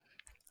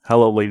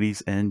Hello,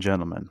 ladies and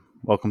gentlemen.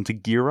 Welcome to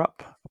Gear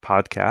Up, a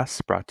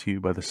podcast brought to you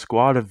by the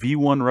squad of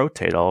V1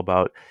 Rotate, all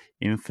about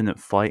infinite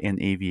flight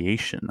and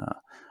aviation.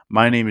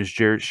 My name is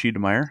Jarrett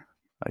Schiedemeyer,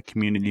 a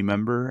community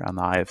member on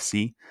the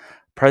IFC,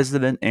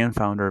 president and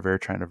founder of Air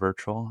China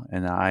Virtual,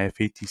 and an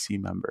IFATC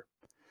member.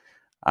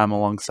 I'm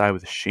alongside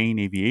with Shane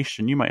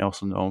Aviation. You might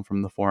also know him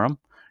from the forum,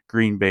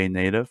 Green Bay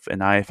native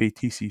and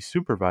IFATC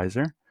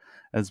supervisor,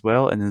 as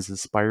well as his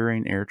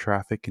aspiring air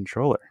traffic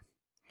controller.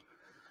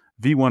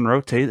 V1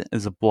 Rotate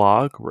is a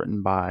blog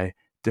written by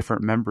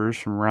different members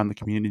from around the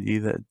community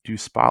that do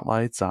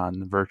spotlights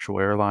on virtual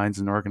airlines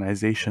and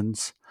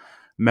organizations,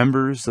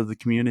 members of the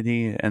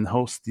community, and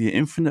host the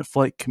Infinite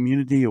Flight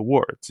Community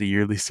Awards, a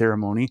yearly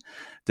ceremony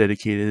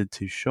dedicated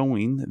to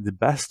showing the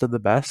best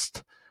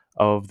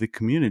of the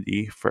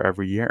community for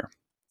every year.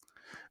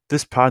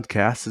 This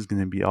podcast is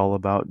going to be all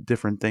about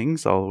different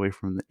things, all the way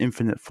from the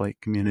Infinite Flight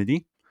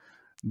community,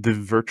 the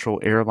virtual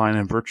airline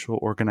and virtual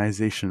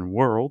organization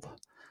world,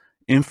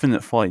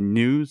 infinite flight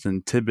news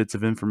and tidbits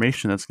of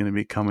information that's going to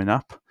be coming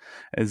up,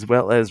 as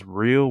well as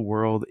real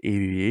world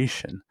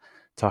aviation,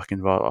 talking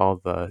about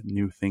all the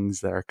new things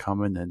that are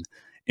coming and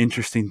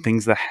interesting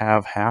things that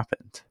have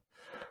happened.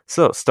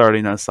 So,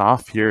 starting us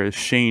off here is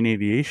Shane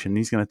Aviation.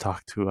 He's going to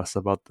talk to us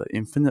about the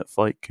infinite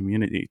flight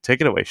community.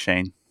 Take it away,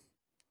 Shane.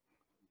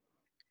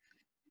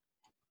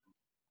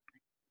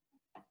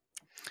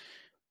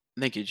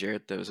 Thank you,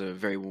 Jarrett. That was a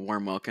very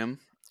warm welcome.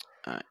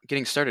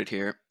 Getting started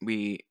here,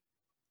 we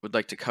would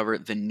like to cover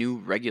the new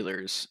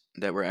regulars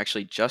that were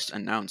actually just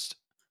announced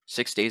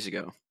 6 days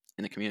ago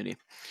in the community.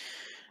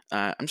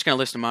 I'm just going to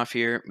list them off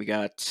here. We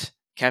got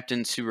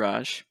Captain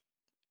Suraj,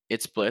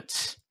 It's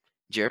Blitz,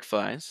 Jarrett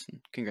Flies,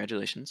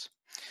 congratulations.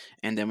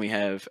 And then we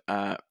have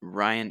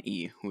Ryan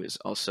E., who is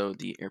also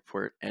the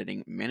airport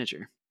editing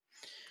manager.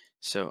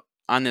 So,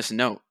 on this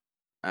note,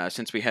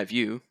 since we have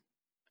you,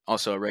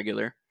 also a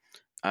regular,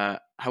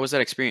 how was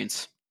that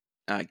experience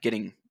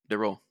getting the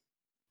role?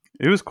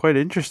 It was quite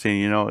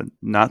interesting,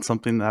 not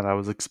something that I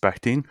was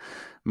expecting.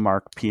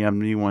 Mark PM'd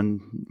me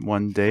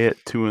one day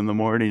at 2 in the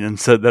morning and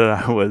said that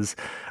I was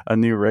a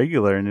new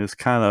regular, and it was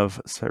kind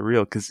of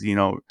surreal because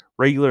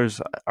regulars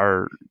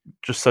are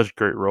just such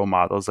great role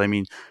models. I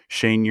mean,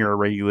 Shane, you're a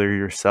regular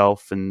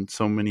yourself, and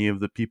so many of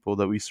the people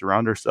that we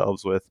surround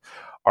ourselves with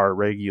are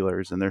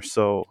regulars, and they're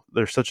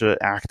such an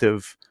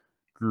active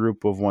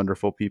group of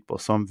wonderful people.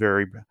 So I'm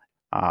very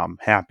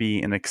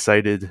happy and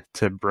excited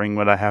to bring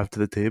what I have to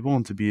the table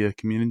and to be a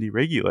community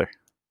regular.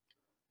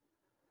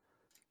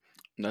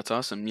 That's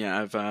awesome. Yeah,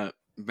 I've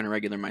been a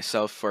regular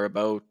myself for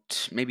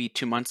about maybe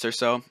 2 months or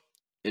so.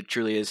 It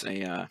truly is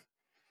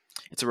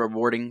it's a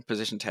rewarding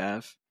position to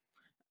have.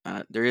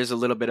 There is a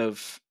little bit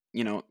of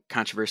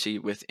controversy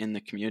within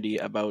the community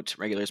about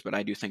regulars, but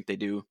I do think they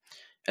do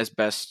as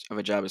best of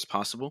a job as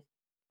possible,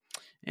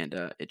 and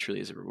it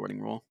truly is a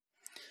rewarding role.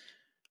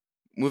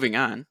 Moving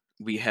on,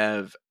 we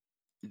have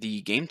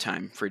the game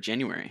time for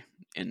January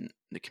in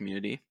the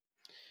community,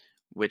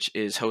 which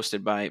is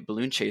hosted by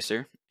Balloon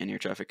Chaser, an air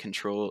traffic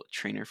control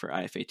trainer for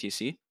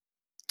IFATC.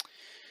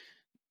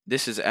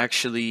 This is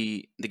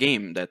actually the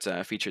game that's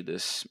featured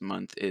this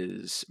month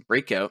is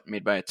Breakout,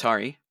 made by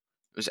Atari.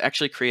 It was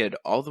actually created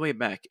all the way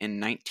back in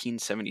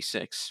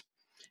 1976,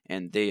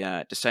 and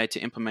they decided to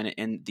implement it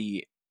in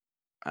the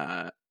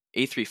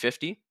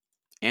A350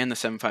 and the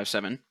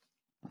 757.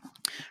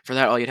 For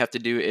that, all you'd have to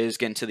do is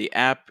get into the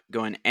app,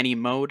 go in any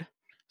mode,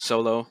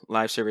 solo,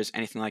 live servers,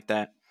 anything like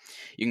that.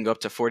 You can go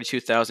up to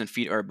 42,000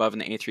 feet or above in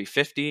the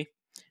A350,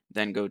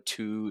 then go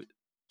to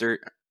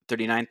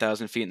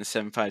 39,000 feet in the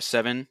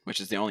 757, which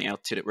is the only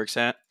altitude it works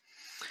at.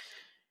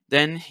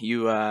 Then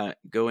you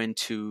go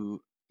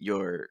into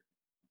your,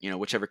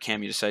 whichever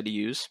cam you decide to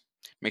use.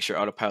 Make sure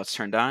autopilot's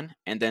turned on.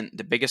 And then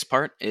the biggest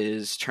part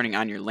is turning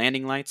on your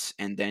landing lights,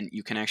 and then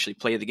you can actually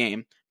play the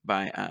game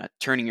by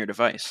turning your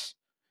device.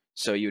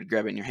 So you would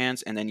grab it in your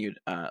hands, and then you'd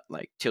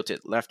tilt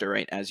it left or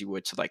right as you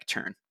would to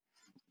turn.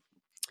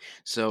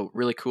 So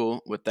really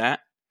cool with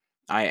that.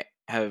 I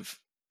have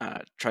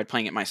tried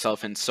playing it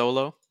myself in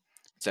solo.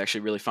 It's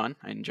actually really fun.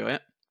 I enjoy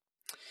it.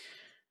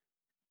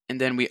 And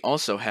then we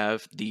also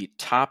have the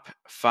top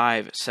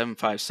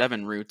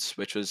 757 routes,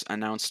 which was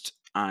announced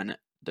on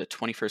the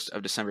 21st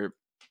of December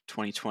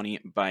 2020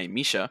 by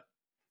Misha,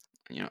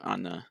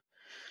 on the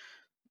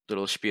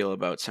little spiel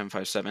about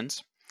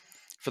 757s.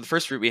 For the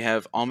first route, we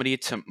have Almaty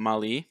to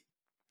Mali.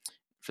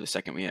 For the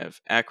second, we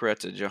have Accra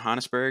to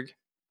Johannesburg.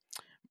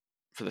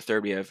 For the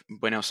third, we have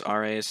Buenos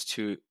Aires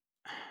to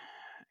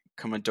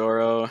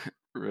Comodoro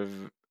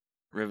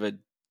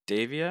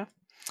Rivadavia.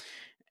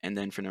 And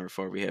then for number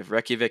 4, we have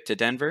Reykjavik to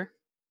Denver.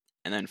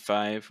 And then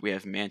 5, we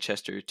have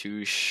Manchester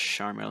to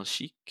Sharm el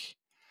Sheikh.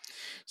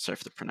 Sorry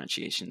for the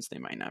pronunciations. They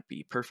might not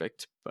be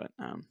perfect, but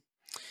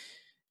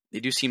they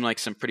do seem like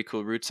some pretty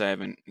cool routes. I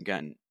haven't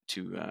gotten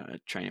to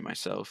try it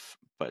myself,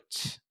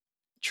 but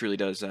truly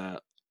does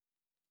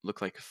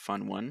look like a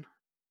fun one.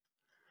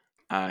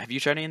 Have you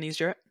tried any of these,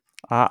 Jarrett?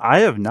 I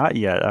have not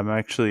yet. I'm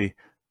actually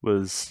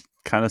was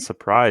kind of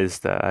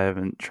surprised that I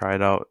haven't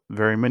tried out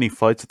very many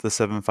flights with the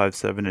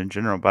 757 in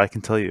general, but I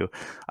can tell you,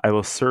 I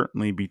will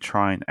certainly be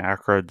trying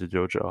Accra to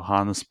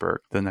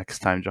Johannesburg the next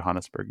time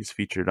Johannesburg is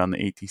featured on the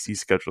ATC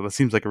schedule. That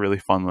seems like a really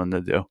fun one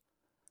to do.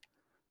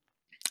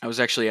 I was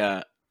actually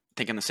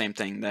thinking the same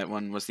thing. That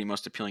one was the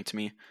most appealing to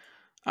me.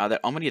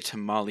 That Almaty to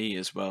Mali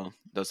as well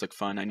does look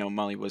fun. I know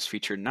Mali was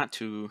featured not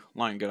too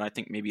long ago. I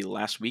think maybe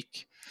last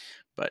week,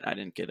 but I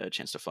didn't get a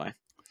chance to fly.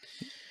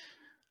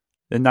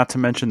 And not to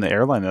mention the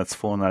airline that's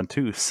flown on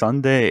too,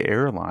 Sunday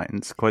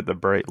Airlines. Quite the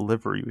bright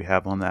livery we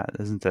have on that,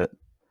 isn't it?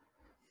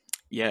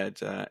 Yeah,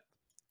 it's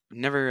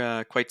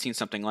never quite seen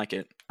something like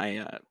it.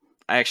 I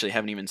actually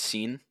haven't even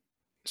seen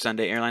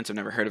Sunday Airlines. I've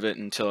never heard of it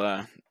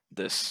until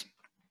this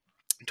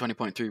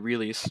 20.3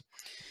 release.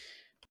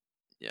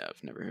 Yeah,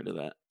 I've never heard of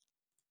that.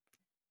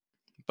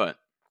 But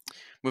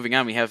moving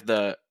on, we have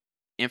the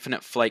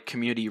Infinite Flight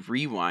Community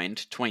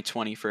Rewind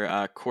 2020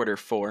 for quarter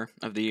 4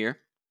 of the year.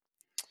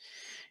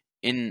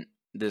 In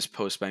this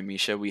post by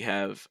Misha, we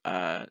have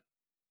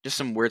just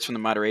some words from the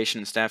moderation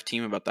and staff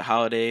team about the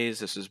holidays.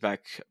 This was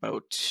back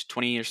about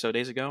 20 or so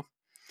days ago.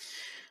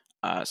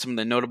 Some of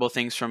the notable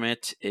things from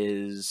it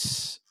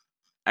is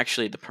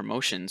actually the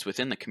promotions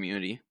within the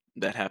community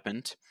that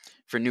happened.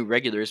 For new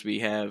regulars, we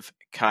have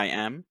Kai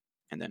M,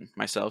 and then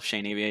myself,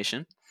 Shane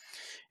Aviation.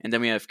 And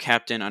then we have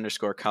Captain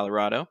 _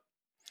 Colorado,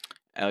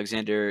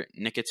 Alexander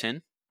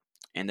Nikitin,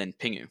 and then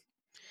Pingu.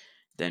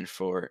 Then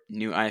for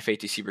new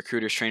IFATC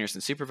recruiters, trainers,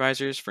 and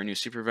supervisors, for new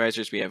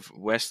supervisors, we have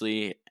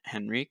Wesley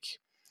Henrique,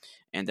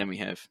 and then we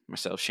have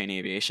myself, Shane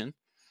Aviation,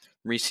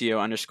 Mauricio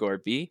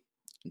 _B,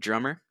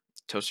 drummer,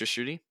 Toaster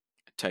Shruti,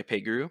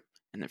 Taipei Guru,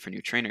 and then for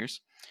new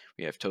trainers,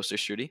 we have Toaster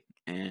Shruti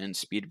and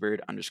Speedbird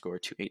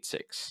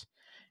 _286.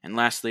 And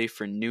lastly,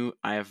 for new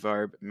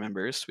IFVARB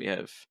members, we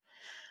have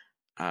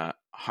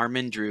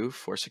Harmon Drew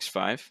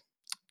 465,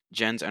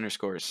 Jens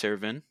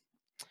 _Servin,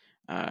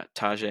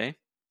 Tajay,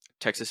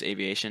 Texas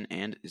Aviation,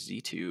 and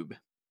ZTube.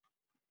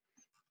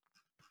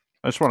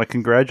 I just want to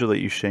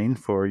congratulate you, Shane,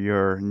 for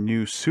your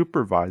new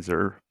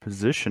supervisor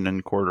position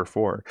in quarter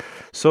 4.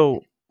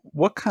 So,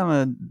 what kind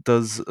of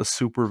does a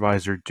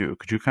supervisor do?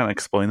 Could you kind of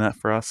explain that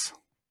for us?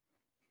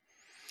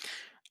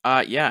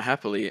 Yeah,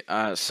 happily.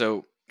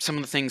 So some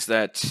of the things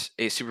that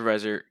a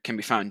supervisor can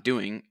be found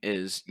doing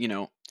is,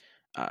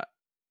 uh,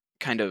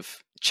 kind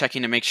of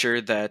checking to make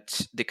sure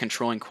that the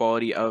controlling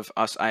quality of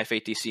us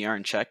IFATC are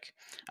in check.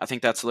 I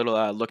think that's a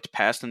little looked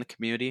past in the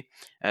community,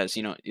 as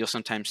you'll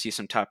sometimes see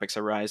some topics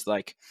arise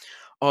like,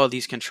 oh,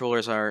 these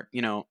controllers are,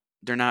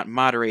 they're not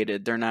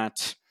moderated, they're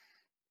not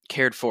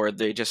cared for,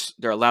 they're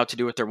allowed to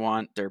do what they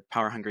want, they're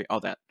power hungry, all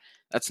that.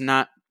 That's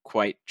not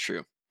quite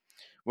true.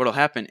 What'll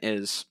happen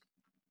is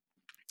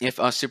if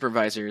us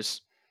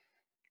supervisors,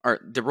 or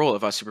the role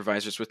of us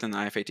supervisors within the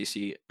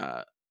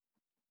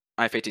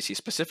IFATC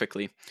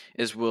specifically,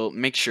 is we'll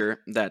make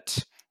sure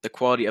that the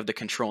quality of the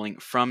controlling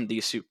from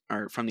these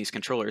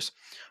controllers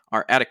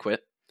are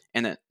adequate,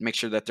 and that make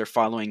sure that they're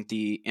following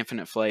the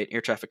Infinite Flight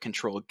Air Traffic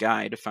Control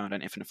Guide found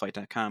on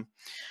infiniteflight.com,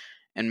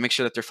 and make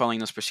sure that they're following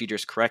those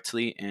procedures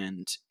correctly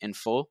and in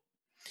full.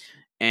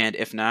 And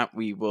if not,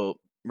 we're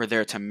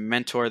there to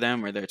mentor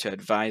them, we're there to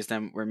advise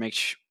them,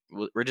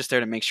 we're just there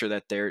to make sure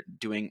that they're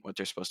doing what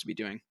they're supposed to be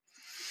doing.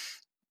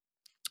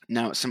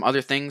 Now, some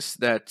other things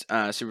that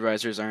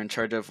supervisors are in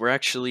charge of, we're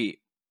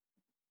actually,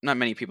 not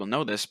many people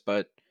know this,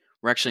 but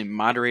we're actually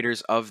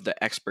moderators of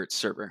the expert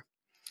server.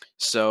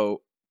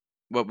 So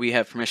what we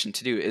have permission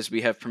to do is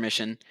we have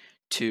permission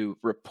to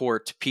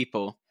report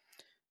people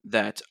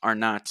that are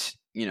not,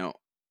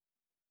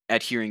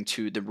 adhering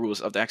to the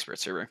rules of the expert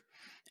server.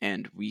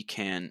 And we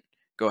can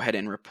go ahead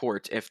and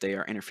report if they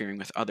are interfering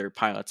with other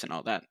pilots and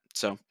all that.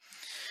 So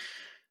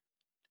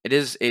it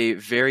is a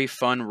very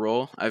fun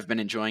role. I've been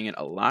enjoying it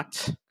a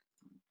lot.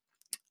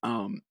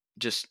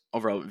 Just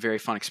overall, very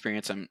fun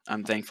experience.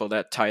 I'm thankful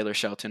that Tyler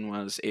Shelton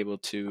was able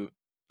to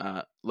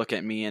look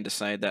at me and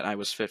decide that I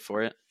was fit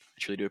for it. I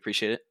truly do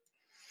appreciate it.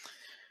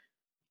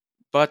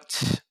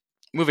 But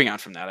moving on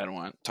from that, I don't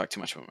want to talk too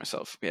much about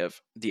myself. We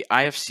have the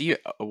IFC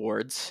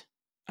Awards,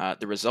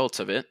 the results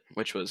of it,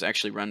 which was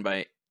actually run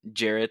by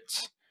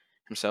Jarrett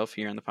himself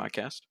here on the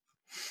podcast.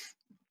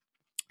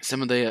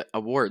 Some of the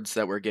awards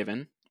that were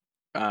given,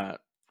 I'll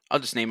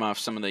just name off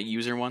some of the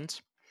user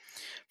ones.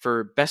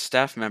 For Best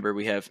Staff Member,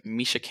 we have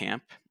Misha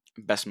Camp.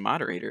 Best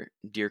Moderator,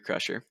 Deer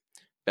Crusher.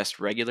 Best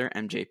Regular,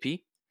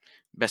 MJP.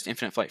 Best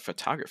Infinite Flight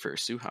Photographer,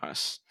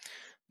 Suhas.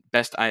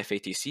 Best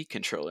IFATC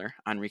Controller,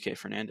 Enrique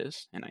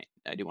Fernandez. And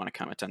I do want to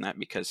comment on that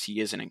because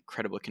he is an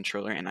incredible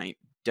controller, and I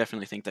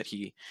definitely think that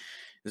he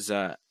is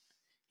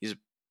he's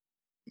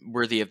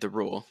worthy of the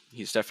role.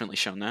 He's definitely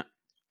shown that.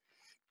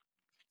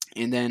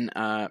 And then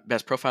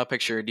Best Profile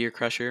Picture, Deer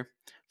Crusher.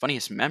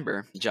 Funniest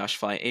Member, Josh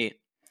Fly 8.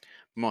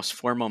 Most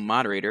Formal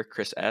Moderator,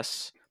 Chris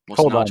S. Most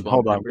Hold on, Knowledgeable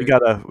hold on.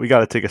 Member. We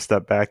gotta take a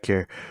step back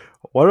here.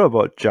 What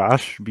about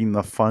Josh being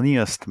the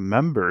funniest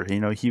member?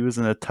 He was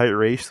in a tight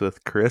race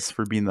with Chris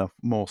for being the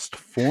most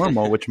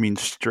formal, which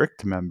means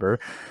strict member.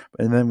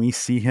 And then we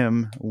see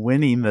him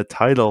winning the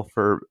title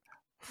for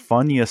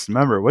funniest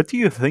member. What do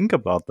you think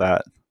about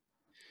that?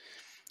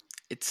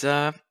 It's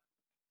there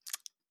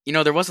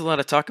was a lot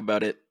of talk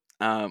about it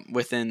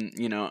within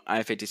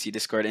IFATC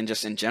Discord and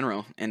just in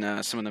general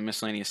in some of the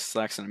miscellaneous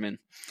Slacks that I'm in.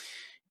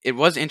 It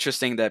was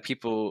interesting that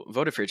people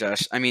voted for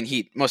Josh. I mean,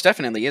 he most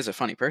definitely is a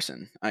funny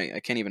person.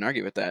 I can't even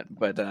argue with that.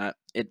 But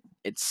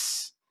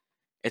it's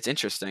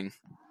interesting.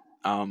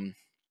 Um,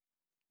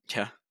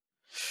 yeah,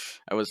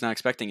 I was not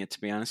expecting it,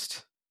 to be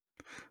honest.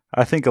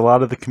 I think a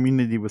lot of the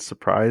community was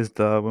surprised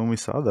when we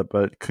saw that.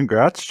 But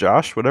congrats,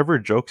 Josh! Whatever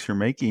jokes you're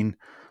making,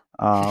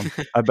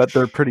 I bet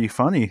they're pretty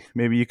funny.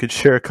 Maybe you could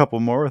share a couple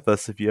more with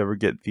us if you ever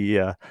get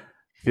the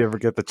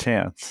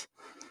chance.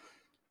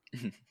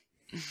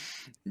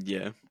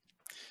 Yeah.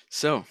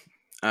 So,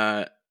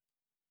 uh,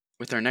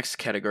 with our next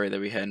category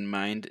that we had in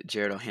mind,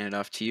 Jared, I'll hand it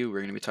off to you. We're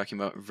going to be talking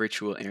about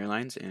virtual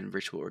airlines and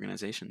virtual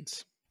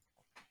organizations.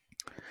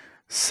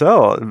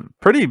 So,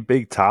 pretty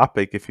big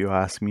topic, if you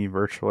ask me.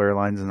 Virtual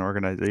airlines and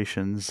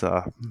organizations,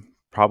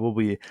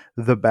 probably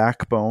the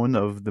backbone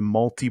of the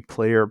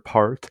multiplayer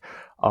part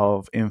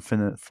of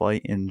Infinite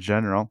Flight in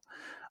general.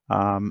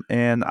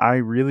 And I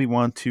really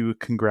want to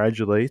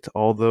congratulate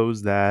all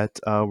those that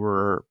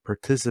were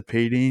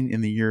participating in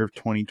the year of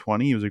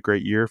 2020. It was a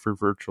great year for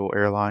virtual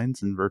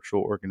airlines and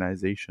virtual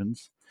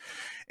organizations.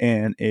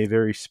 And a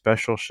very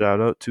special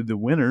shout out to the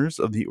winners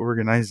of the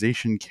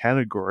organization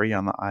category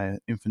on the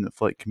Infinite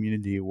Flight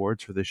Community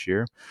Awards for this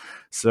year.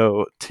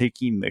 So,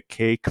 taking the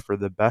cake for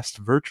the best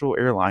virtual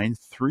airline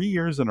 3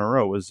 years in a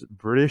row was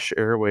British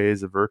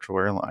Airways Virtual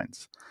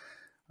Airlines.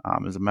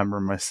 As a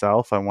member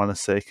myself, I want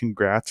to say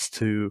congrats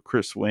to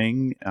Chris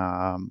Wing,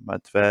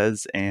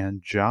 Matvez,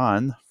 and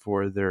John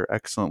for their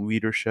excellent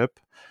leadership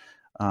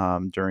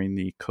during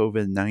the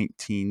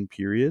COVID-19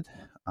 period.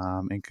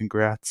 And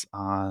congrats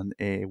on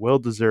a well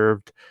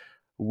deserved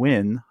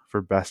win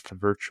for Best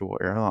Virtual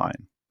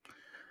Airline.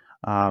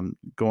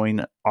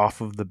 Going off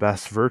of the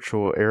Best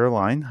Virtual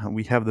Airline,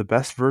 we have the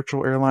Best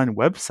Virtual Airline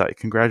website.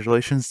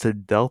 Congratulations to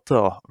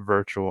Delta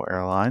Virtual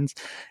Airlines,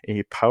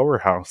 a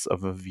powerhouse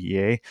of a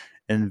VA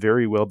and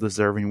very well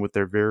deserving with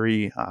their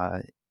very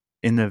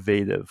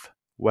innovative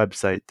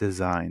website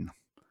design.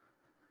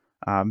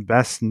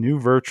 Best New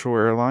Virtual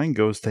Airline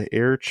goes to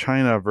Air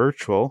China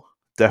Virtual.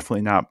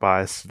 Definitely not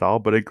biased at all,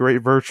 but a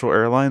great virtual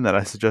airline that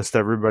I suggest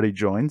everybody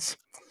joins.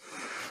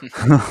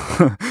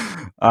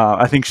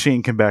 I think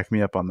Shane can back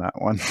me up on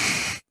that one.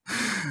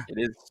 It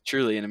is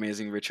truly an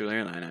amazing virtual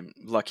airline. I'm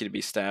lucky to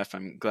be staff.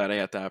 I'm glad I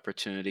had the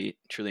opportunity.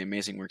 Truly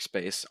amazing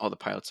workspace. All the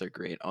pilots are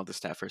great. All the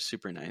staff are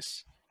super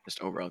nice.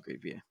 Just overall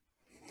great view.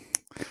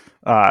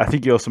 I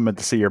think you also meant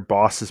to say your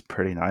boss is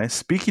pretty nice.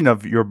 Speaking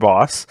of your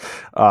boss,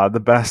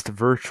 the best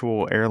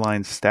virtual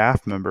airline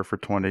staff member for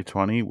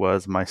 2020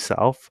 was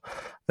myself.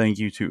 Thank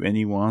you to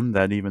anyone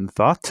that even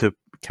thought to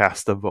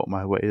cast a vote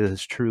my way. It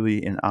is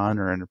truly an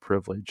honor and a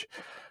privilege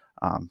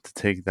to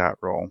take that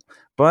role.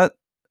 But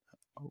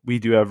we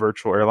do have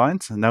virtual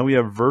airlines, and now we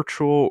have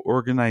virtual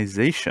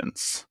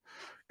organizations.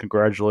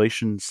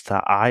 Congratulations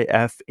to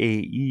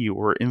IFAE,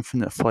 or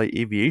Infinite Flight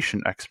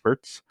Aviation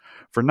Experts,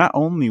 for not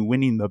only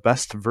winning the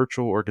best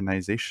virtual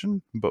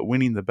organization, but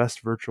winning the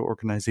best virtual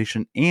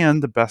organization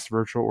and the best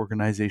virtual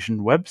organization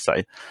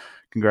website.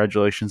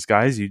 Congratulations,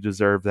 guys. You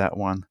deserve that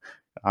one.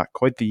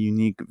 Quite the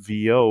unique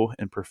VO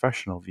and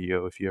professional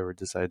VO if you ever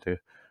decide to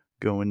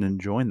go in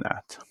and join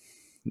that.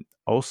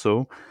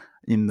 Also,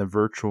 in the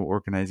virtual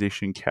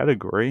organization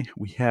category,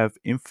 we have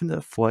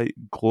Infinite Flight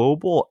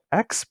Global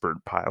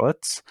Expert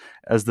Pilots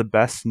as the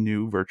best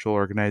new virtual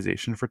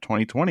organization for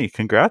 2020.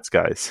 Congrats,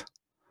 guys.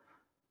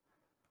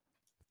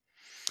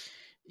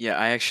 Yeah,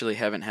 I actually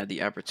haven't had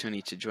the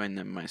opportunity to join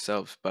them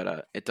myself,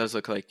 but it does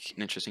look like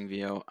an interesting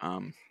VO.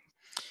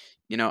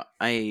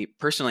 I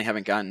personally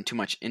haven't gotten too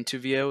much into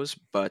VOs,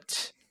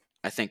 but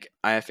I think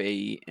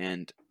IFAE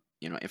and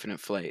Infinite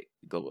Flight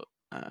Global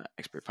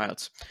Expert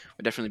Pilots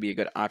would definitely be a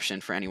good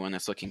option for anyone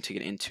that's looking to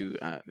get into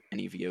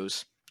any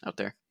VOs out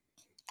there.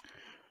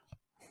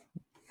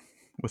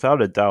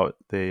 Without a doubt,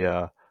 they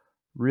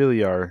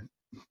really are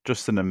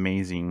just an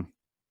amazing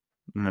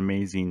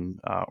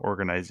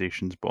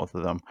organizations, both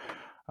of them.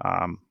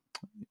 Um,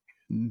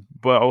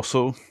 but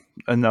also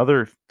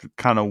another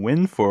kind of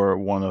win for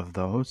one of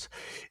those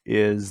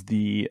is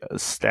the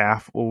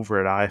staff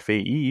over at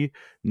IFAE,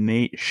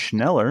 Nate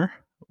Schneller,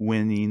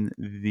 winning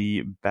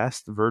the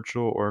best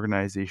virtual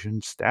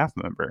organization staff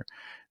member.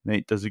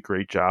 Nate does a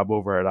great job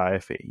over at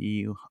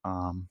IFAE,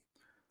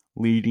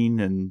 leading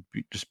and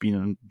just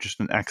being just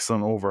an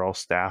excellent overall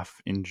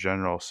staff in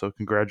general. So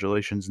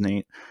congratulations,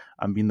 Nate,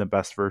 on being the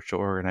best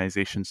virtual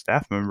organization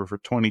staff member for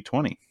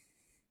 2020.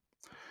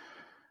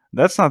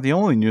 That's not the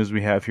only news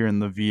we have here in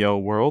the VO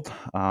world.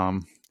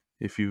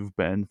 If you've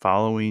been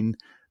following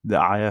the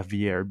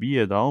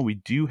IFVRB at all, we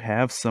do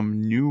have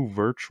some new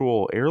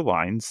virtual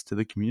airlines to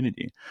the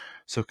community.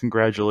 So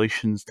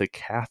congratulations to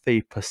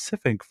Cathay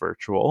Pacific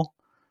Virtual,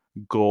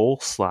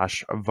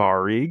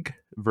 Varig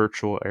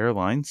Virtual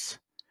Airlines,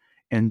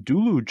 and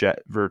DuluJet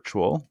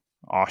Virtual,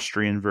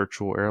 Austrian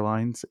Virtual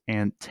Airlines,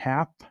 and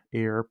TAP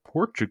Air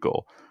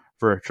Portugal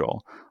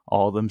virtual.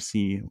 All of them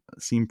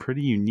seem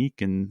pretty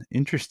unique and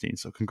interesting.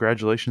 So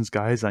congratulations,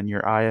 guys, on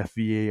your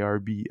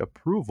IFVARB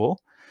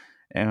approval,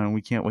 and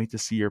we can't wait to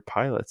see your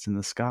pilots in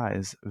the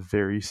skies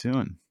very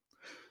soon.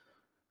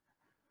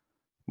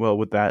 Well,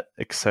 with that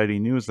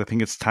exciting news, I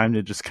think it's time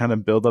to just kind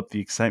of build up the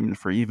excitement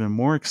for even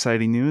more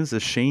exciting news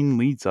as Shane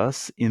leads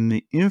us in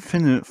the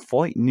infinite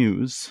flight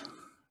news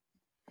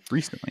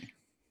recently.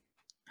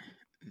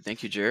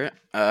 Thank you, Jarrett.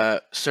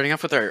 Starting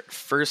off with our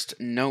first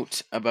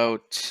note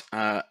about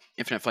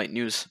Infinite Flight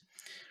news,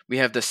 we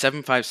have the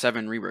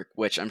 757 rework,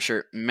 which I'm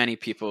sure many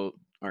people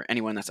or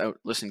anyone that's out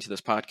listening to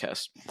this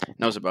podcast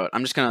knows about.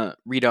 I'm just going to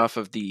read off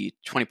of the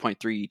 20.3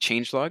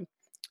 changelog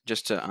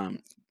just to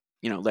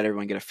let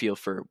everyone get a feel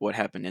for what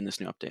happened in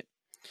this new update.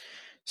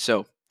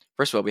 So,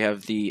 first of all, we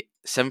have the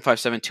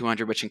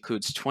 757-200, which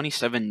includes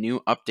 27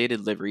 new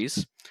updated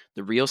liveries,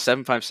 the real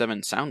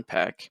 757 sound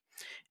pack,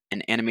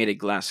 an animated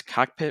glass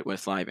cockpit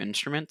with live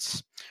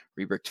instruments,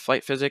 reworked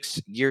flight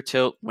physics, gear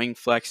tilt, wing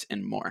flex,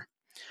 and more.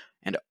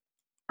 And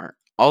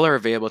all are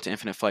available to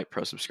Infinite Flight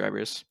Pro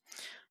subscribers.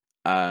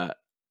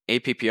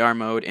 APPR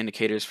mode,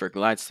 indicators for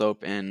glide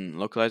slope and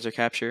localizer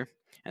capture.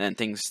 And then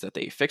things that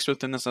they fixed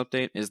within this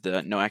update is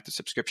the no active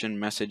subscription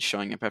message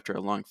showing up after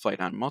a long flight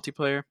on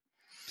multiplayer.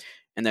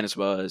 And then as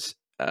well as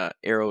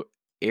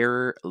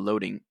error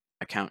loading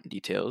account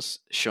details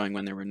showing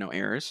when there were no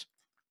errors.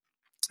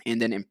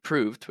 And then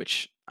improved,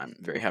 which I'm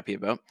very happy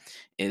about,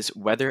 is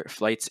weather,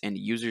 flights, and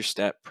user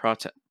stat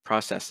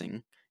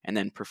processing, and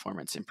then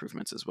performance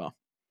improvements as well.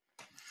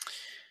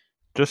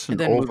 Just an And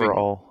then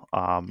overall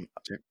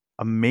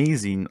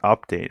amazing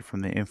update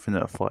from the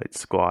Infinite Flight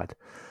squad.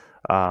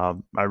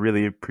 I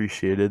really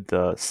appreciated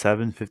the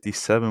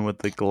 757 with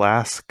the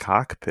glass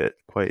cockpit.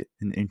 Quite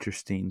an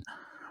interesting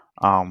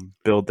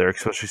build there,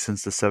 especially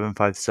since the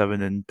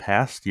 757 in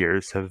past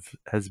years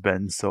has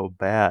been so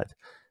bad.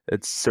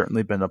 It's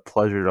certainly been a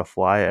pleasure to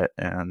fly it,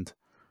 and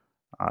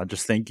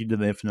just thank you to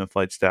the Infinite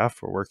Flight staff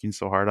for working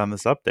so hard on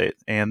this update.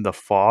 And the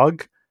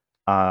fog,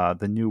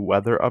 the new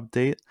weather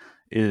update,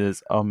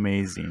 is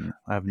amazing.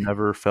 I've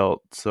never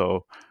felt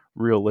so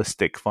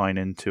realistic flying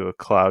into a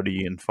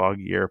cloudy and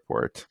foggy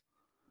airport.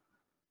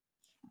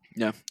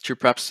 Yeah, true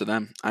props to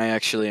them. I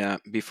actually,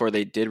 before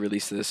they did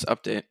release this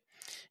update,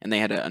 and they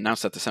had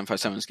announced that the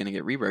 757 was going to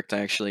get reworked,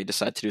 I actually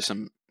decided to do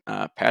some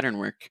pattern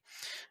work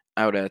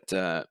out at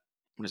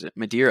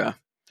Madeira,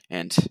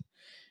 and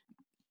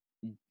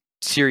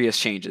serious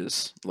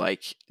changes.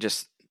 Like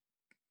just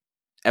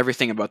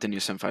everything about the new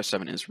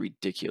 757 is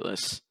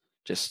ridiculous,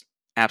 just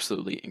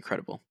absolutely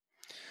incredible.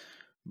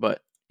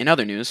 But in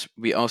other news,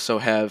 we also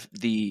have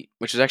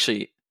which is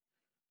actually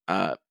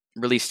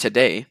released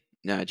today,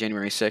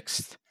 January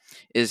 6th,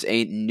 is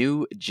a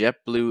new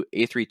JetBlue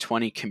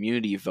A320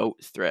 community vote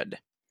thread.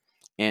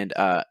 And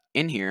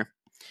in here,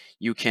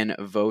 you can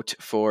vote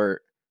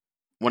for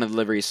one of the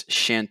liveries,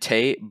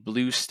 Shantae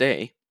Blue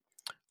Stay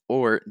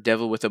or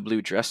Devil with a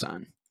Blue Dress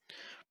On.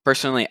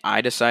 Personally,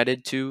 I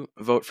decided to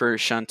vote for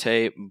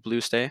Shantae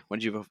Blue Stay. What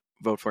did you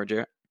vote for,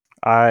 Jarrett?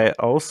 I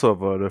also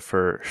voted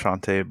for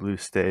Shantae Blue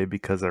Stay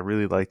because I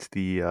really liked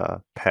the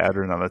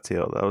pattern on the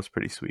tail. That was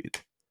pretty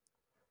sweet.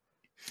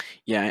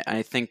 Yeah,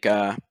 I think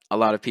a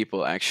lot of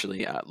people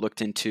actually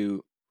looked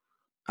into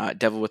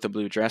Devil with a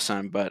Blue Dress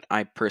On, but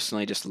I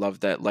personally just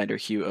love that lighter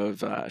hue of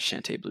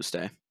Shantae Blue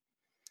Stay.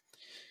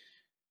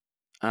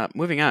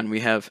 Moving on, we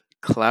have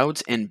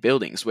Clouds and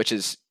Buildings, which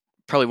is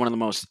probably one of the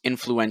most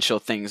influential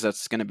things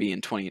that's going to be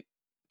in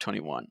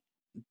 2021.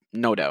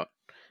 No doubt.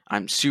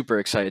 I'm super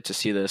excited to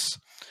see this,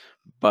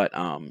 but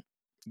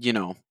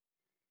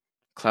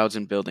Clouds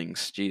and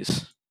Buildings,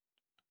 geez.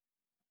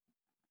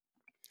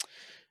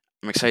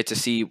 I'm excited to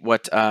see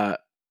what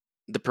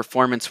the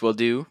performance will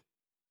do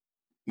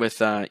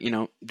with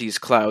these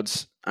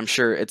clouds. I'm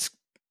sure it's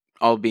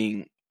all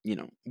being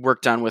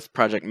worked on with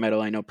Project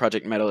Metal. I know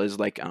Project Metal is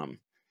like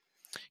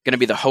going to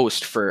be the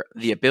host for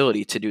the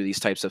ability to do these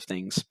types of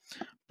things,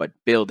 but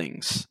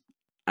buildings,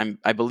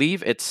 I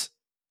believe it's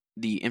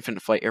the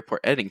Infinite Flight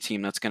Airport editing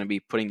team that's going to be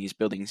putting these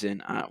buildings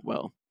in.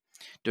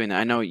 Doing that.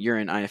 I know you're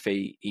in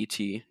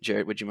IFAET,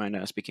 Jarrett. Would you mind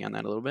speaking on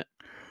that a little bit?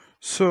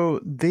 So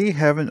they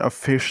haven't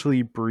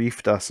officially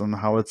briefed us on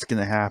how it's going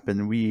to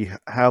happen. We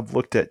have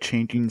looked at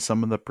changing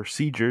some of the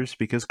procedures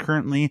because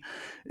currently,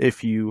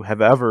 if you have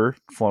ever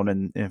flown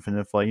in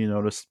Infinite Flight, you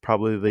notice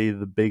probably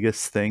the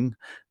biggest thing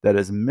that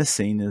is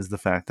missing is the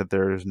fact that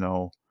there is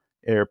no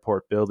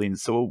airport building.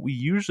 So what we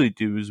usually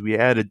do is we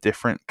add a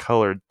different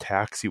colored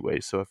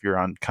taxiway. So if you're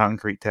on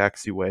concrete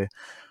taxiway,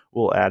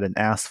 we'll add an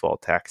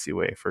asphalt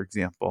taxiway, for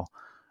example,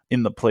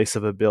 in the place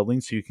of a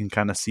building, so you can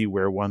kind of see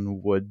where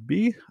one would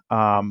be.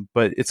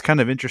 But it's kind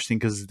of interesting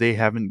because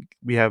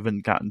we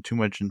haven't gotten too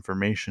much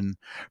information,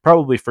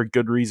 probably for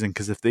good reason.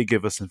 Because if they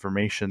give us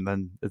information,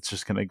 then it's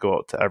just going to go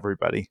out to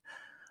everybody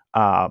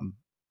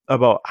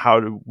about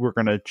we're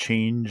going to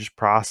change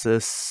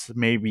process,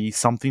 maybe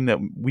something that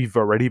we've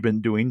already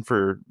been doing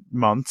for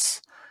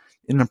months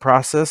in the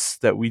process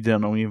that we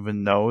don't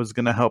even know is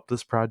going to help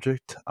this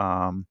project.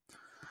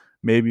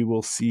 Maybe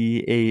we'll see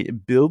a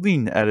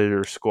building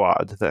editor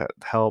squad that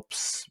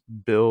helps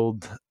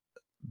build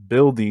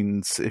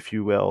buildings, if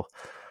you will.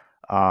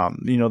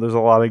 There's a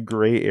lot of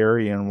gray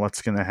area in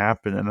what's going to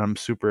happen, and I'm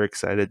super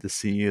excited to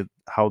see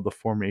how the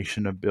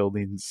formation of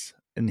buildings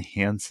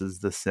enhances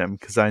the sim,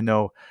 because I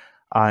know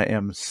I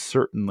am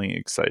certainly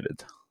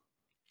excited.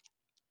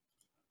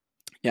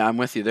 Yeah, I'm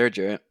with you there,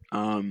 Jarrett.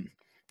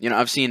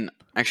 I've seen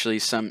actually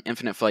some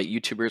Infinite Flight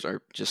YouTubers,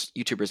 or just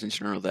YouTubers in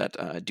general,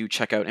 that do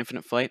check out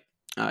Infinite Flight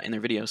in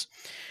their videos.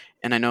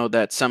 And I know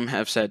that some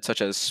have said,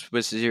 such as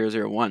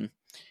Swiss001,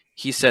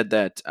 he said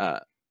that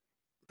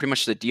pretty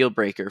much the deal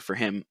breaker for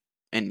him,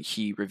 and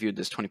he reviewed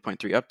this 20.3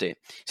 update,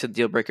 he said the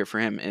deal breaker for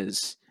him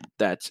is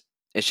that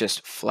it's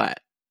just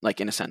flat,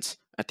 like in a sense,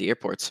 at the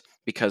airports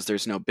because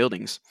there's no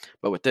buildings.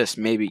 But with this,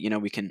 maybe,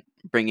 we can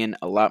bring in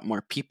a lot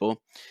more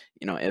people,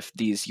 if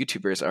these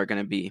YouTubers are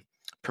going to be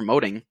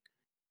promoting,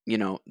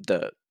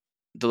 the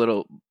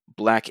little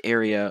black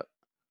area,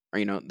 or,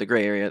 the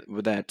gray area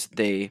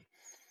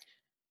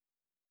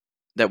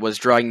that was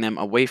drawing them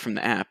away from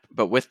the app.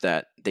 But with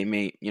that, they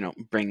may,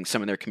 bring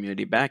some of their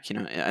community back.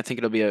 I think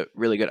it'll be a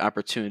really good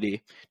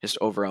opportunity, just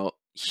overall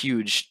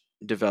huge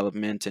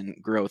development and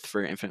growth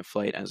for Infinite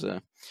Flight as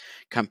a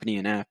company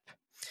and app.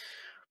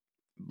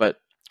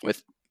 But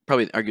with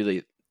probably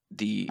arguably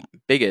the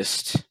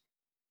biggest,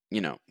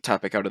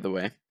 topic out of the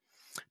way,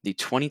 the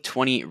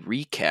 2020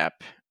 recap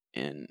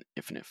in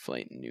Infinite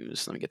Flight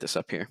news. Let me get this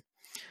up here.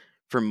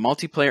 For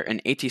multiplayer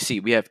and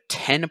ATC, we have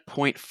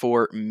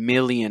 10.4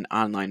 million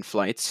online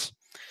flights,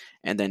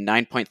 and then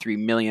 9.3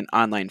 million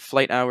online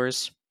flight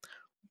hours,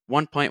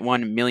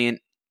 1.1 million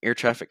air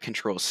traffic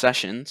control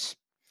sessions,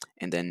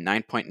 and then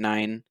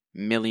 9.9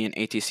 million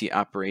ATC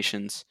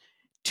operations,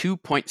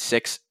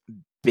 2.6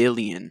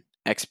 billion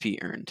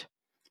XP earned.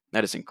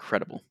 That is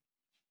incredible.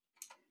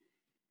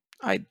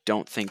 I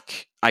don't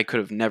think I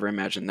could have never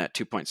imagined that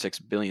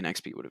 2.6 billion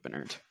XP would have been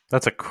earned.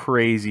 That's a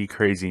crazy,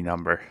 crazy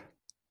number.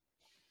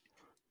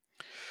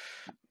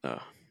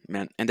 Oh,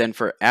 man. And then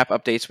for app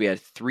updates, we had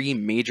 3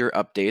 major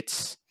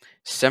updates,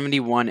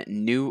 71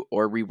 new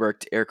or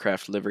reworked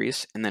aircraft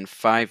liveries, and then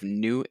 5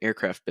 new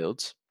aircraft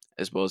builds,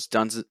 as well as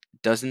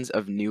dozens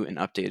of new and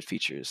updated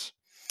features.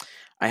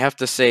 I have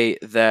to say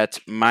that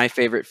my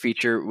favorite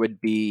feature would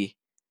be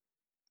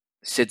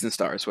SIDS and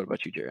stars. What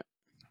about you, Jarrett?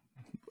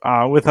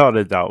 Without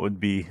a doubt, would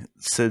be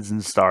SIDS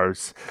and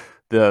stars.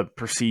 The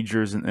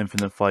procedures in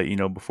Infinite Flight,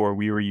 before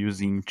we were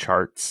using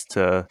charts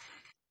to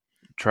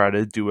try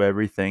to do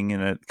everything,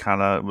 and it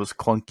kind of was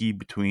clunky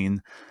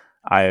between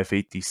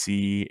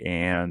IFATC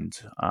and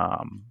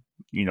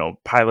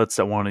pilots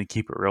that wanted to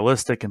keep it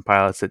realistic and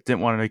pilots that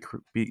didn't want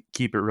to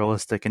keep it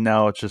realistic. And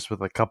now it's just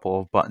with a couple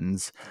of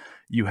buttons,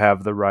 you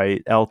have the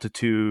right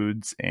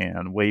altitudes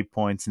and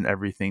waypoints and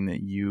everything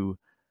that you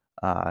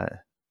uh,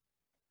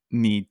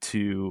 need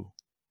to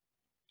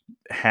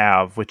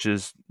have, which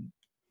is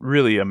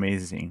really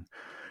amazing.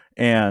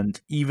 And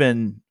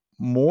even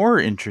more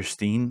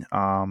interesting,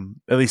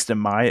 at least in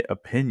my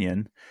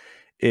opinion,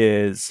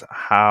 is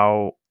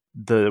how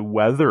the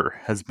weather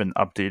has been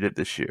updated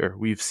this year.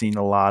 We've seen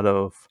a lot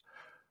of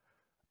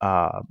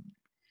uh,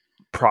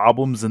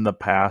 problems in the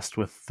past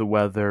with the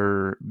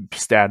weather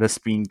status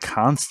being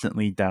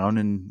constantly down,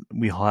 and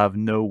we'll have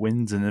no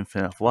winds in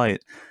Infinite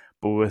Flight.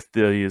 But with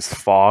these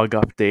fog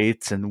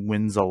updates and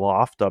winds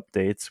aloft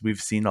updates,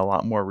 we've seen a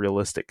lot more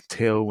realistic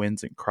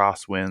tailwinds and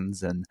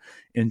crosswinds and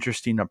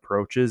interesting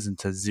approaches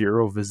into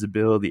zero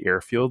visibility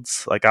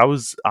airfields. Like, I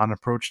was on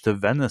approach to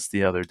Venice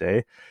the other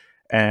day,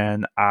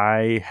 and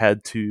I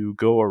had to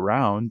go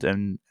around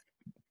and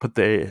put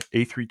the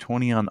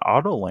A320 on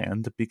auto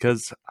land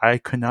because I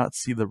could not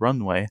see the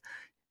runway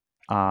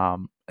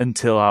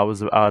until I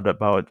was at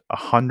about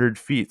 100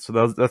 feet.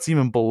 So that's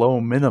even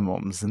below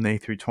minimums in the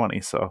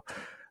A320. So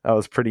that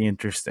was pretty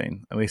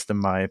interesting, at least in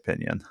my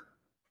opinion.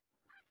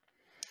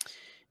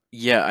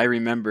 Yeah, I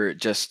remember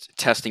just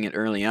testing it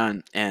early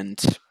on,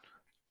 and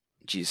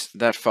geez,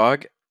 that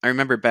fog. I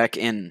remember back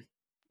in,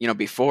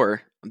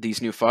 before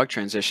these new fog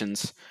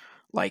transitions,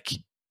 like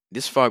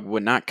this fog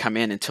would not come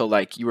in until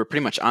like you were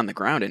pretty much on the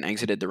ground and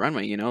exited the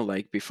runway,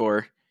 like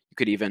before you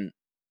could even,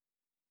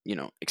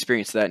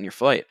 experience that in your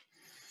flight.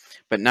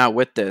 But now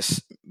with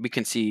this, we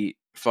can see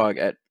fog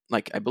at,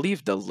 like, I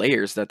believe the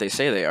layers that they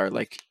say they are,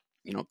 like,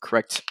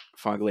 correct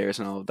fog layers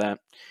and all of that.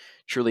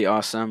 Truly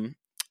awesome.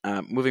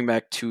 Moving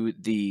back to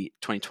the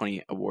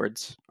 2020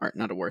 awards, or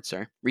not awards,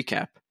 sorry,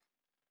 recap.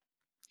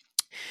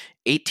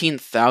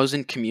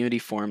 18,000 community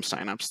forum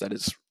signups. That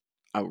is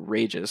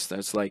outrageous.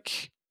 That's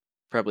like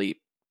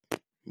probably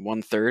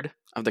 1/3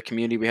 of the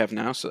community we have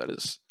now. So that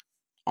is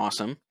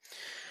awesome.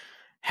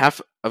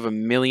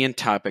 500,000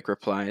 topic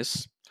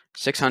replies,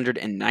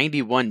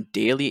 691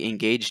 daily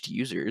engaged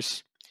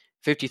users,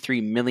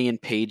 53 million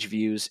page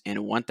views,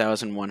 and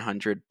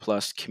 1,100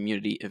 plus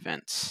community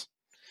events.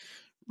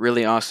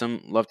 Really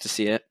awesome. Love to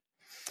see it.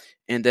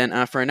 And then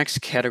for our next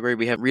category,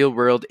 we have real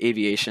world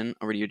aviation.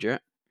 Over to you,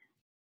 Jarrett.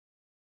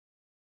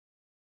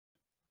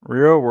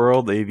 Real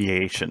world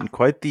aviation,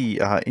 quite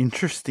the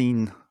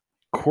interesting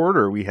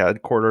quarter we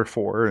had, quarter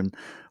four, and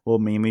we'll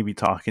mainly be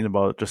talking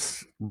about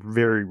just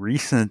very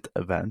recent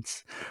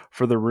events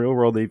for the real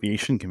world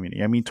aviation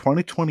community. I mean,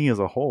 2020 as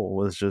a whole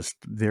was just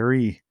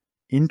very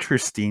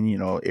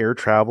interesting. Air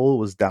travel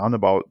was down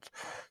about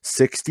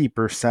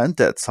 60%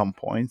 at some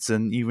points,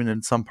 and even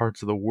in some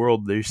parts of the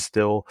world, they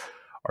still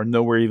are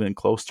nowhere even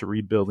close to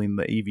rebuilding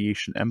the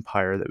aviation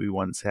empire that we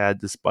once had,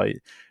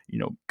 despite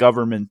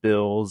government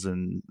bills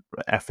and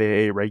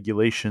FAA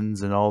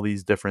regulations and all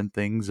these different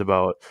things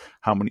about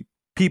how many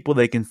people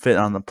they can fit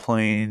on the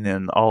plane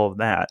and all of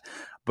that.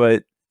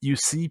 But you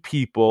see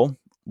people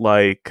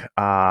like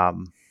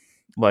Plane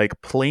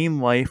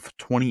Life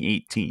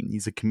 2018.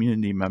 He's a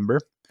community member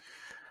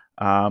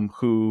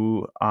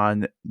who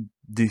on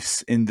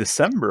this in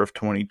December of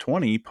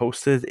 2020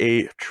 posted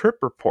a trip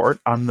report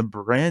on the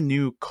brand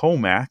new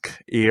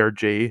Comac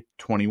ARJ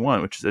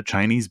 21, which is a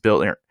Chinese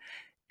built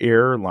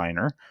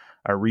airliner,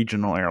 a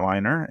regional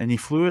airliner, and he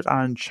flew it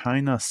on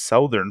China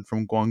Southern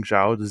from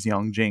Guangzhou to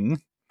Xiangjing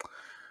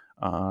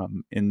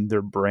in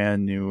their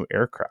brand new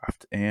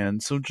aircraft.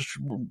 And so, just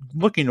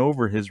looking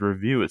over his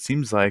review, it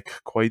seems like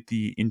quite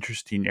the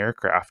interesting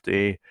aircraft.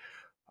 A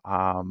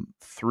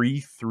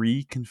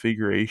 3-3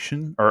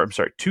 configuration, or I'm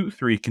sorry,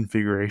 2-3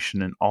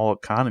 configuration in all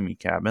economy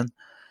cabin.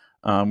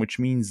 Which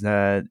means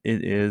that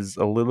it is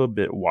a little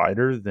bit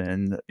wider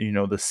than the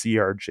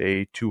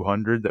CRJ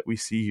 200 that we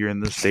see here in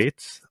the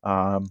States.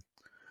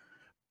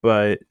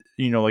 But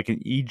like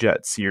an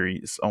E-Jet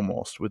series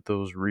almost with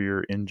those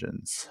rear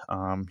engines.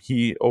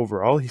 He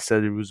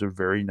said it was a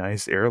very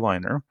nice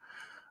airliner,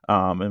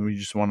 and we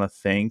just want to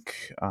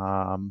thank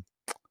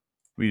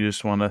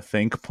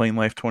Plane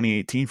Life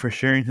 2018 for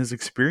sharing his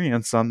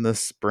experience on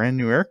this brand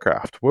new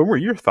aircraft. What were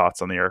your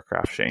thoughts on the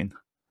aircraft, Shane?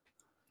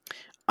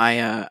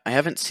 I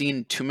haven't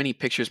seen too many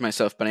pictures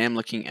myself, but I am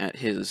looking at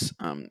his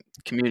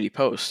community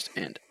post,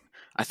 and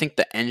I think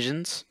the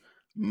engines,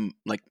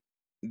 like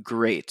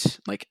great,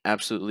 like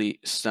absolutely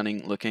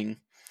stunning looking.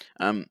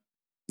 Um,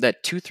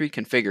 that 2-3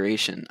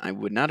 configuration, I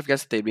would not have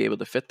guessed that they'd be able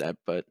to fit that,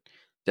 but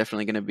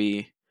definitely going to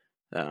be,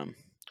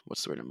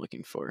 what's the word I'm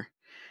looking for?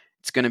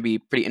 It's going to be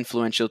pretty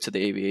influential to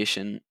the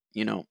aviation,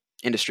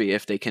 industry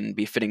if they can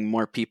be fitting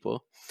more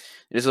people.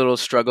 It is a little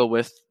struggle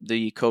with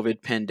the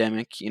COVID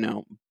pandemic,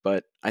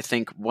 but I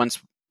think once,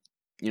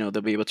 they'll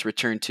be able to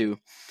return to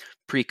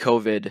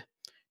pre-COVID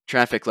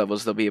traffic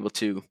levels, they'll be able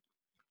to,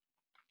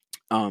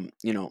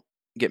 you know,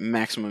 get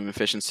maximum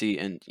efficiency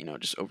and,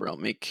 just overall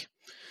make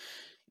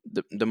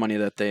the money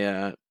that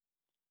they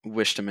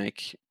wish to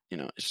make.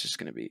 It's just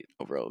going to be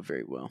overall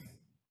very well.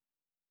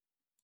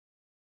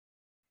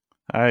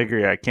 I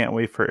agree. I can't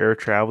wait for air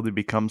travel to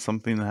become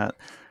something that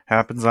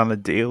happens on a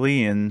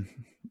daily, and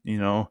you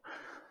know,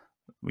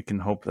 we can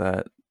hope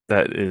that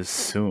that is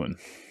soon.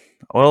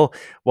 Well,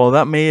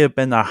 that may have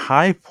been a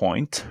high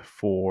point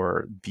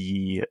for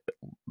the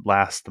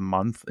last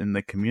month in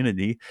the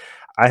community.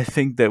 I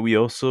think that we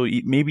also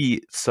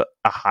maybe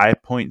a high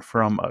point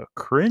from a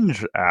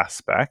cringe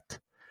aspect,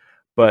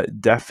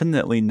 but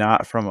definitely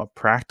not from a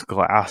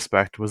practical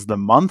aspect, was the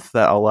month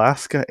that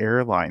Alaska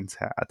Airlines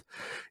had.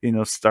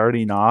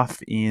 Starting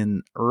off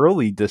in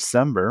early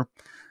December,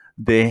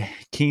 they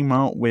came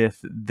out with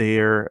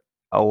their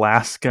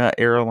Alaska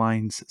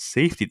Airlines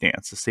safety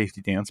dance, a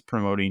safety dance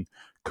promoting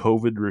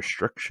COVID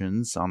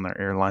restrictions on their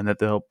airline that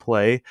they'll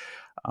play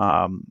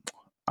um,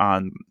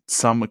 on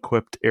some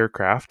equipped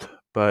aircraft.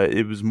 But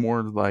it was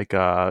more like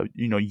a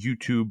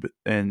YouTube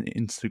and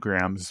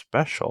Instagram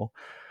special.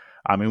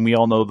 I mean, we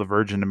all know the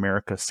Virgin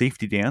America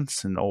safety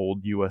dance, an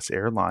old U.S.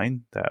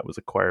 airline that was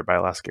acquired by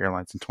Alaska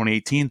Airlines in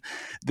 2018.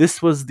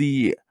 This was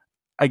the,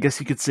 I guess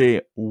you could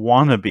say,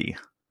 wannabe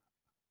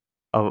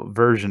a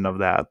version of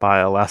that by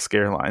Alaska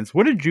Airlines.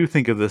 What did you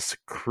think of this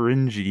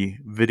cringy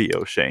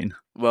video, Shane?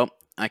 Well,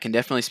 I can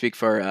definitely speak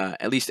for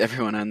at least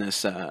everyone on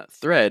this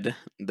thread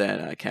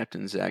that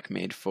Captain Zach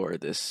made for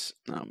this,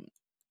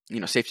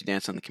 safety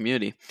dance on the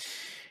community.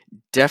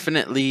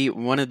 Definitely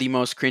one of the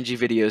most cringy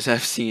videos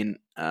I've seen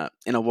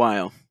in a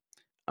while.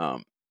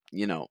 Um,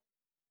 you know,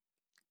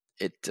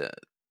 it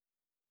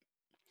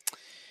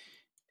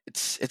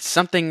it's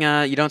something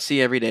you don't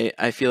see every day.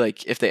 I feel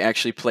like if they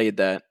actually played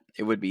that,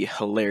 it would be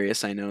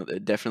hilarious. I know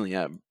that definitely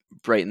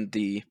brightened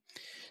the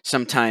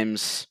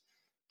sometimes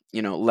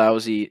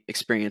lousy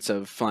experience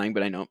of flying,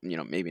 but I know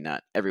maybe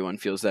not everyone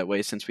feels that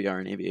way since we are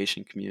an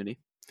aviation community.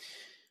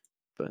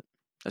 But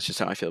that's just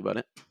how I feel about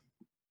it.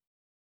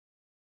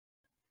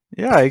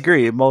 Yeah, I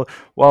agree. Well,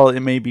 while it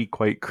may be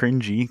quite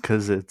cringy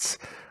because it's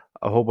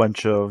a whole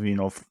bunch of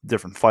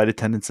different flight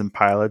attendants and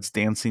pilots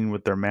dancing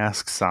with their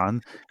masks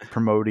on,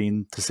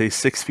 promoting to say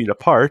 6 feet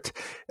apart.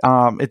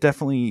 It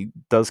definitely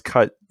does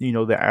cut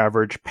the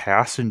average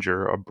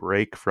passenger a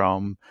break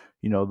from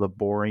the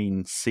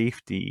boring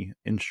safety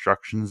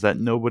instructions that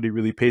nobody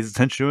really pays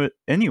attention to it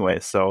anyway.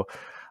 So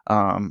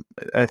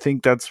I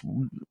think that's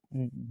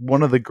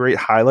one of the great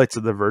highlights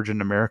of the Virgin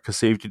America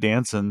safety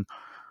dance, and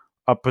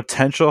a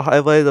potential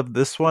highlight of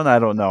this one, I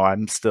don't know.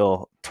 I'm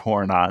still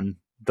torn on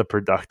the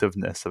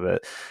productiveness of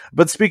it.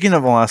 But speaking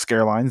of Alaska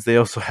Airlines, they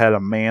also had a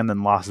man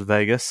in Las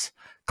Vegas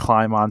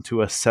climb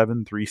onto a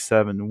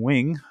 737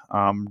 wing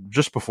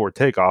just before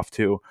takeoff,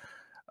 too.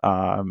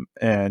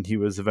 And he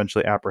was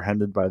eventually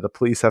apprehended by the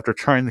police after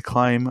trying to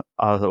climb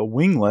a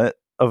winglet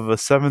of a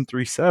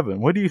 737.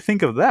 What do you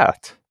think of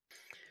that?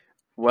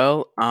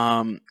 Well,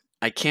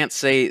 I can't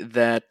say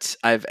that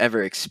I've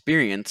ever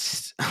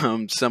experienced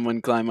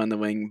someone climb on the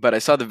wing, but I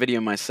saw the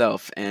video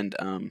myself, and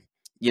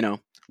you know,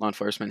 law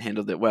enforcement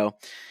handled it well.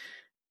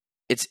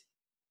 It's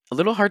a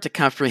little hard to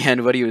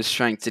comprehend what he was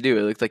trying to do.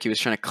 It looked like he was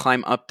trying to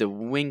climb up the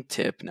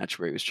wingtip, not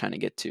sure where he was trying to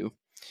get to.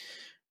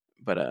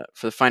 But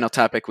for the final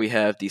topic, we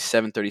have the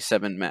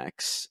 737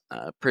 Max.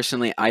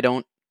 Personally, I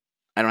don't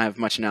have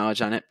much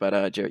knowledge on it,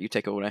 but Jarrett, you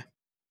take it away.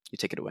 You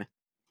take it away.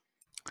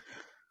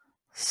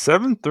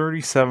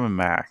 737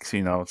 Max,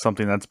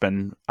 something that's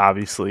been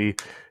obviously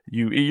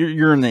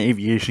you're in the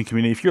aviation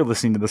community. If you're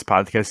listening to this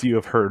podcast, you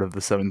have heard of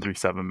the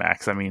 737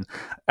 Max. I mean,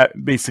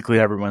 basically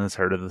everyone has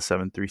heard of the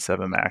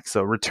 737 Max.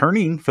 So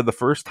returning for the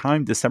first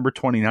time December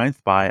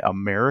 29th by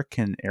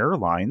American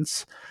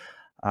Airlines.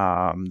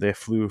 They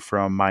flew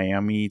from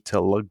Miami to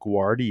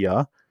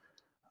LaGuardia.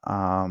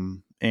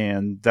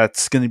 And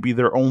that's going to be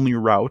their only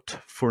route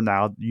for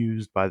now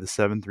used by the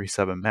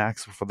 737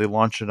 Max before they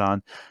launch it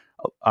on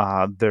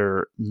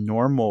their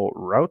normal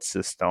route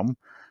system.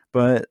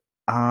 But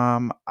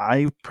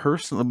I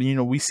personally,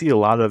 we see a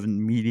lot of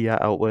media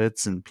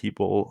outlets and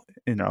people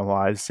in our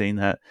lives saying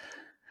that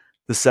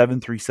the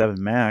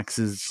 737 Max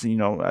is,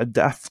 a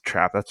death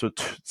trap. That's what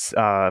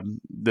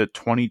the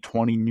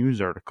 2020 news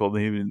article,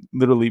 they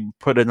literally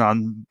put it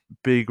on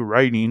big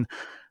writing.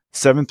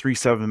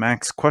 737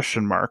 Max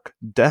question mark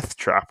death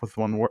trap with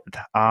one word.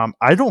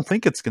 I don't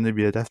think it's going to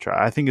be a death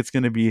trap. I think it's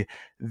going to be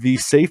the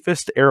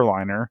safest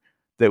airliner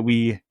that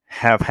we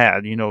have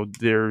had.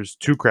 There's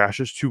two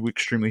crashes, two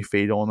extremely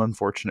fatal and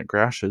unfortunate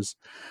crashes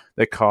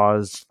that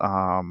caused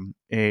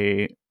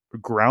a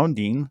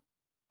grounding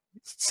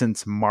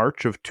since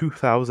March of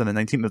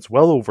 2019. That's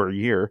well over a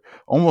year,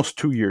 almost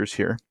 2 years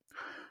here,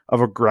 of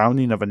a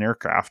grounding of an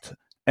aircraft,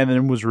 and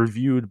then was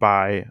reviewed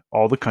by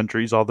all the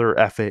countries, all their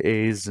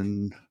FAAs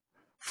and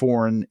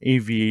foreign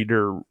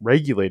aviator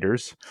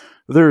regulators.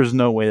 There is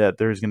no way that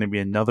there's going to be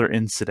another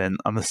incident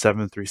on the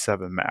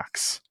 737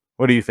 Max.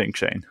 What do you think,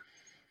 Shane?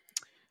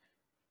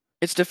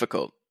 It's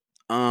difficult.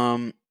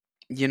 Um,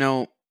 you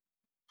know,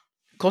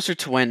 closer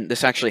to when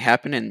this actually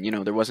happened,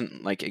 and there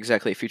wasn't like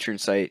exactly a future in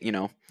sight.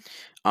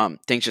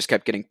 Things just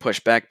kept getting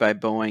pushed back by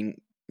Boeing.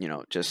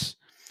 Just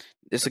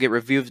this will get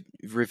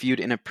reviewed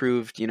and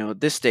approved.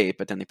 This date,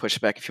 but then they push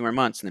it back a few more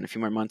months, and then a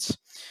few more months.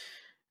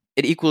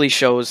 It equally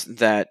shows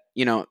that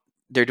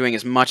they're doing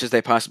as much as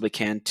they possibly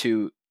can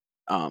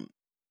um,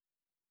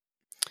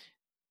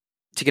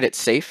 to get it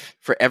safe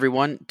for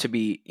everyone to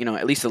be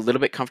at least a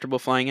little bit comfortable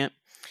flying it.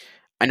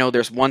 I know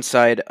there's one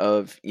side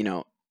of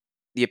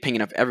the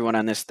opinion of everyone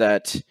on this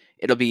that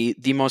it'll be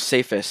the most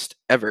safest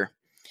ever.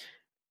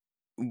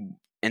 And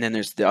then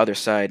there's the other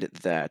side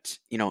that,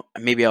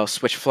 maybe I'll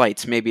switch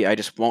flights. Maybe I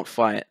just won't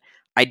fly it.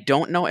 I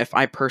don't know if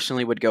I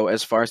personally would go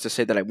as far as to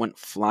say that I wouldn't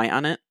fly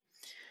on it.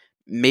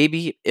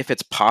 Maybe if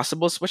it's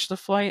possible, switch the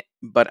flight.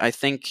 But I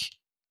think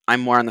I'm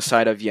more on the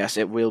side of yes,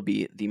 it will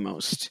be the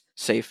most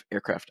safe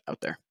aircraft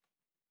out there.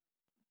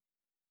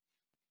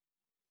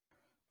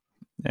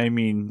 I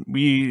mean,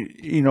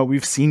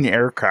 we've seen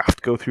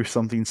aircraft go through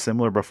something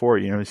similar before.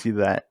 You see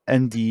that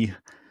the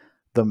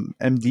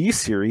MD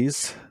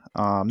series,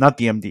 not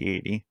the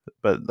MD-80,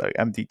 but like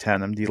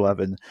MD-10,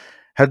 MD-11,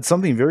 had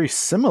something very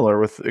similar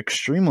with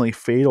extremely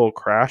fatal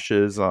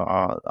crashes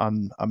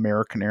on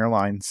American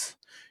Airlines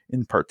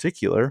in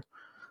particular,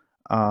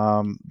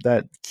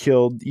 that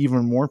killed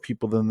even more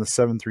people than the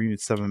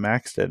 737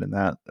 Max did, and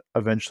that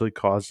eventually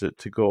caused it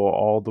to go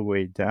all the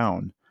way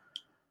down.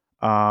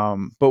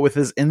 But with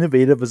as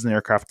innovative as an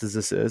aircraft as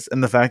this is,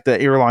 and the fact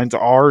that airlines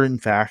are in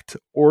fact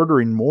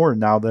ordering more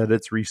now that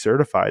it's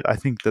recertified, I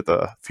think that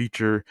the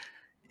future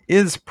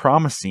is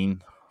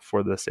promising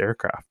for this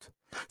aircraft.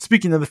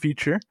 Speaking of the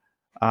future,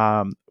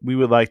 we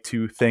would like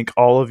to thank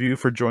all of you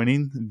for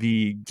joining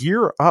the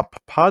Gear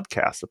Up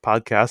podcast, a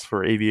podcast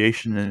for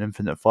aviation and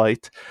infinite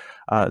flight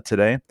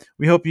today.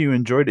 We hope you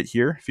enjoyed it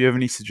here. If you have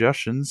any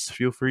suggestions,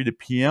 feel free to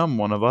PM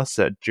one of us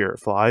at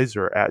Jarrett Flies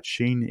or at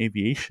Shane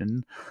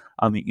Aviation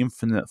on the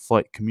infinite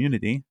flight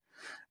community.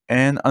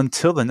 And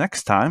until the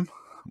next time,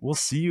 we'll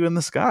see you in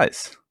the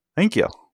skies. Thank you.